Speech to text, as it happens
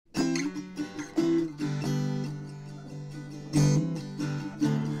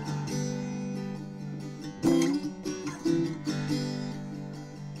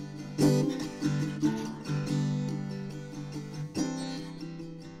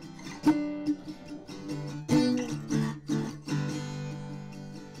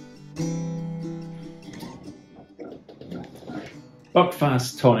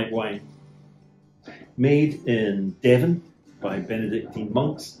Buckfast Tonic Wine, made in Devon by Benedictine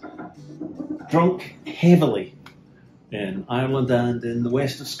monks, drunk heavily in Ireland and in the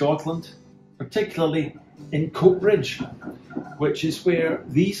west of Scotland, particularly in Coatbridge, which is where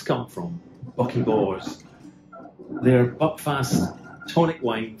these come from, Buckybors. They're Buckfast Tonic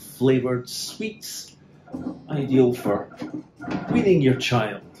Wine flavoured sweets, ideal for weaning your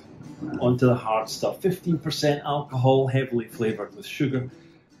child onto the hard stuff. 15% alcohol, heavily flavoured with sugar,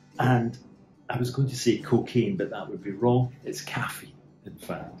 and I was going to say cocaine, but that would be wrong. It's caffeine, in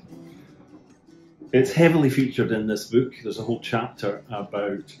fact. It's heavily featured in this book. There's a whole chapter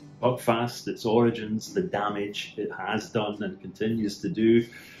about Buckfast, its origins, the damage it has done and continues to do.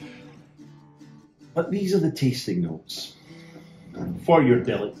 But these are the tasting notes for your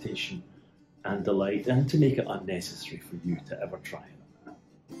delectation and delight, and to make it unnecessary for you to ever try it.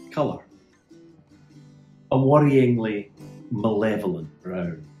 Colour: a worryingly malevolent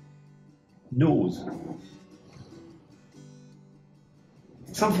brown. Nose: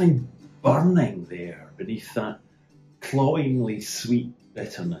 something burning there beneath that cloyingly sweet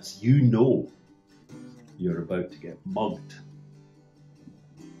bitterness. You know you're about to get mugged.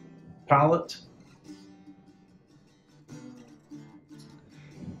 Palate: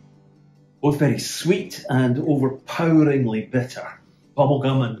 both very sweet and overpoweringly bitter.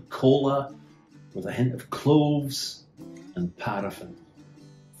 Bubblegum and cola with a hint of cloves and paraffin.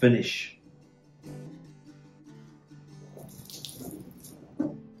 Finish: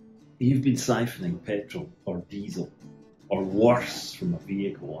 you've been siphoning petrol or diesel or worse from a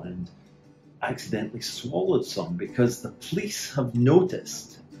vehicle and accidentally swallowed some because the police have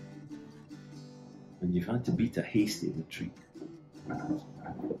noticed, and you've had to beat a hasty retreat.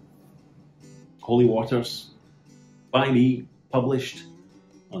 Holy Waters, by me, published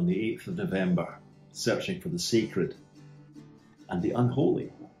on the 8th of November, searching for the sacred and the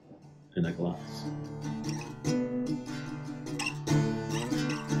unholy in a glass.